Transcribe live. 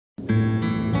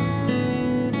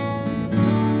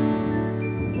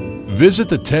Visit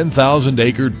the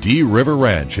 10,000-acre Dee River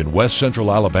Ranch in west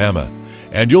central Alabama,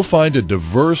 and you'll find a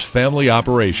diverse family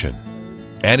operation.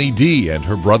 Annie Dee and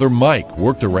her brother Mike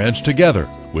work the ranch together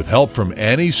with help from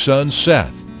Annie's son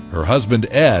Seth, her husband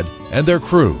Ed, and their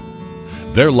crew.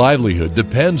 Their livelihood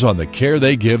depends on the care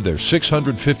they give their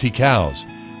 650 cows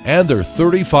and their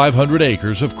 3,500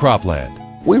 acres of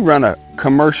cropland. We run a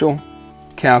commercial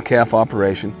cow-calf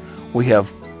operation. We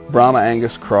have Brahma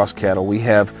Angus cross cattle. We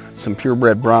have some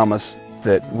purebred Brahmas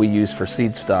that we use for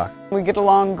seed stock. We get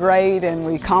along great and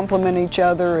we complement each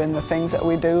other in the things that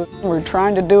we do. We're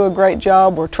trying to do a great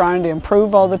job. We're trying to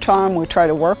improve all the time. We try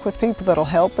to work with people that'll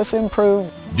help us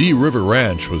improve. Dee River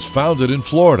Ranch was founded in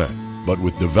Florida, but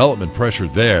with development pressure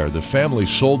there, the family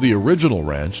sold the original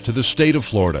ranch to the state of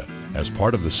Florida as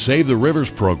part of the Save the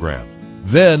Rivers program.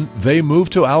 Then they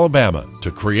moved to Alabama to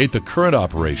create the current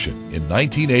operation in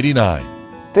 1989.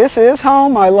 This is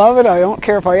home. I love it. I don't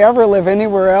care if I ever live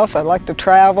anywhere else. I like to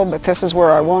travel, but this is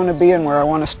where I want to be and where I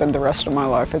want to spend the rest of my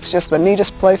life. It's just the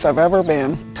neatest place I've ever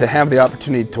been. To have the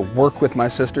opportunity to work with my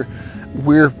sister,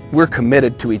 we're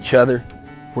committed to each other.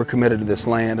 We're committed to this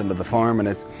land and to the farm,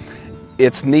 and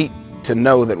it's neat to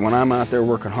know that when I'm out there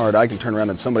working hard, I can turn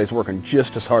around and somebody's working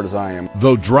just as hard as I am.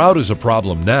 Though drought is a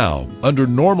problem now, under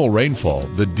normal rainfall,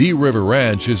 the Dee River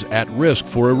Ranch is at risk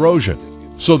for erosion.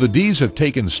 So the Dees have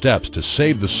taken steps to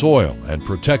save the soil and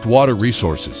protect water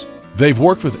resources. They've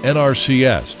worked with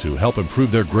NRCS to help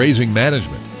improve their grazing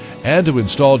management and to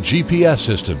install GPS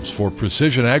systems for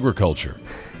precision agriculture.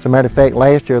 As a matter of fact,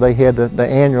 last year they had the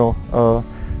annual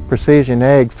Precision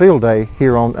Ag Field Day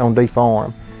here on Dee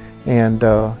Farm. And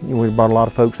we brought a lot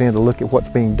of folks in to look at what's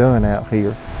being done out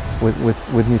here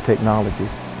with new technology.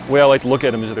 The way I like to look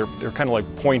at them is they're kind of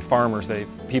like point farmers.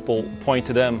 People point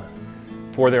to them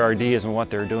for their ideas and what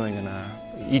they're doing.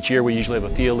 And each year we usually have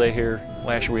a field day here.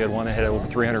 Last year we had one that had over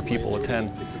 300 people attend.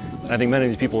 And I think many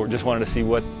of these people just wanted to see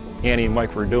what Annie and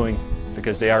Mike were doing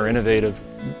because they are innovative.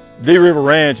 Dee River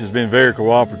Ranch has been very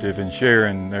cooperative in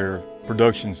sharing their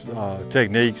production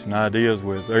techniques and ideas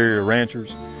with area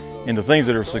ranchers. And the things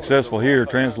that are successful here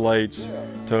translates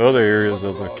to other areas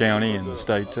of the county and the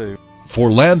state too.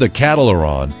 For land the cattle are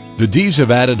on, the Dees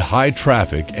have added high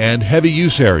traffic and heavy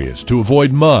use areas to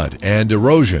avoid mud and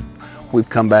erosion. We've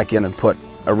come back in and put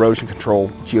erosion control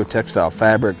geotextile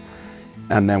fabric,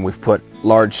 and then we've put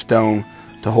large stone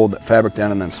to hold that fabric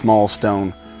down and then small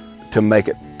stone to make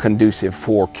it conducive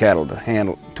for cattle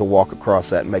to walk across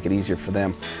that and make it easier for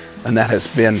them. And that's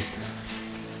been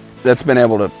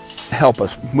able to help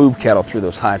us move cattle through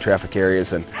those high traffic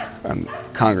areas and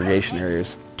congregation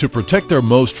areas. To protect their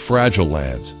most fragile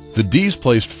lands, the Dees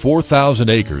placed 4,000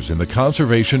 acres in the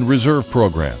Conservation Reserve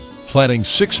Program, planting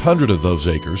 600 of those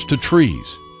acres to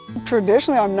trees.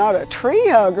 Traditionally, I'm not a tree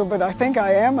hugger, but I think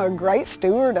I am a great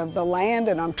steward of the land,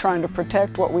 and I'm trying to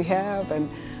protect what we have and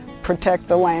protect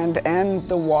the land and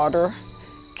the water,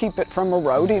 keep it from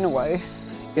eroding away.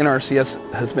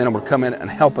 NRCS has been able to come in and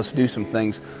help us do some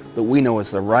things that we know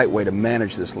is the right way to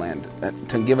manage this land,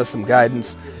 to give us some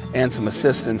guidance and some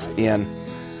assistance in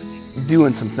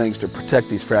doing some things to protect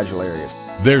these fragile areas.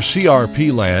 Their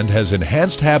CRP land has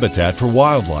enhanced habitat for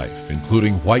wildlife,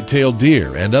 including white-tailed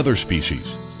deer and other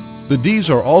species. The Dees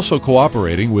are also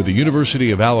cooperating with the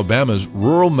University of Alabama's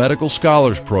Rural Medical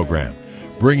Scholars Program,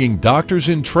 bringing doctors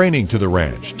in training to the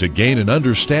ranch to gain an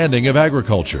understanding of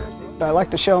agriculture. I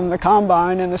like to show them the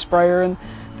combine and the sprayer and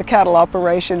the cattle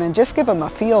operation and just give them a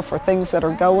feel for things that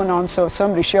are going on, so if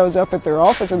somebody shows up at their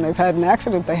office and they've had an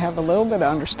accident, they have a little bit of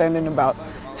understanding about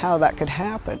how that could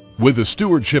happen. With the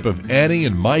stewardship of Annie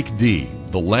and Mike Dee,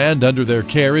 the land under their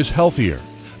care is healthier,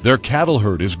 their cattle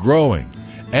herd is growing,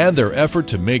 and their effort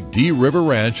to make Dee River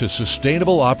Ranch a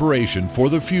sustainable operation for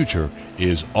the future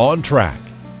is on track.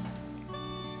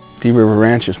 Dee River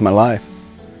Ranch is my life.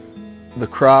 The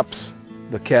crops,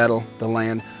 the cattle, the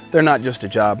land, they're not just a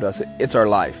job to us, it's our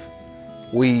life.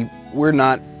 We're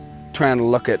not trying to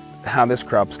look at how this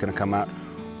crop's going to come out.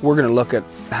 We're going to look at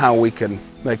how we can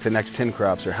make the next 10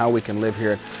 crops or how we can live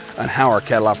here and how our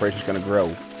cattle operation is going to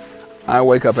grow. I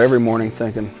wake up every morning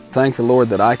thinking, thank the Lord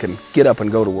that I can get up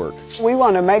and go to work. We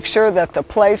want to make sure that the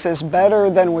place is better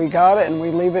than we got it and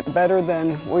we leave it better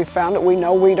than we found it. We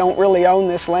know we don't really own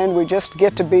this land. We just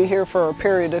get to be here for a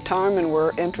period of time, and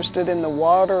we're interested in the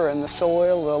water and the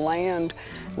soil, the land.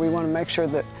 We want to make sure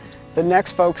that the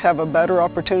next folks have a better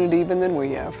opportunity even than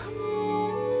we have.